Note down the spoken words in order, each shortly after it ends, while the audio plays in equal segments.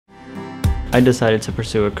I decided to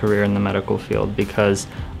pursue a career in the medical field because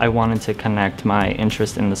I wanted to connect my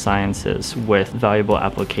interest in the sciences with valuable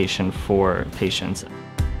application for patients.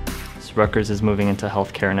 Rutgers is moving into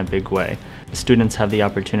healthcare in a big way. Students have the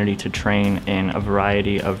opportunity to train in a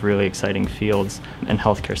variety of really exciting fields, and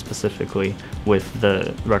healthcare specifically, with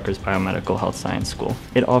the Rutgers Biomedical Health Science School.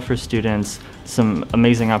 It offers students some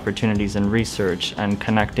amazing opportunities in research and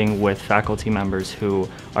connecting with faculty members who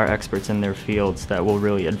are experts in their fields that will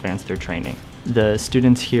really advance their training. The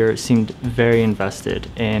students here seemed very invested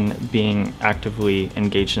in being actively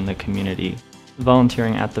engaged in the community.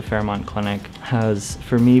 Volunteering at the Fairmont Clinic has,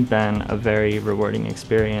 for me, been a very rewarding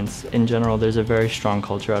experience. In general, there's a very strong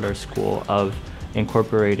culture at our school of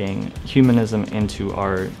incorporating humanism into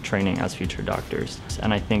our training as future doctors.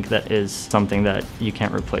 And I think that is something that you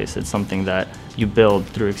can't replace. It's something that you build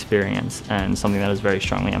through experience and something that is very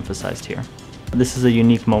strongly emphasized here. This is a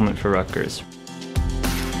unique moment for Rutgers.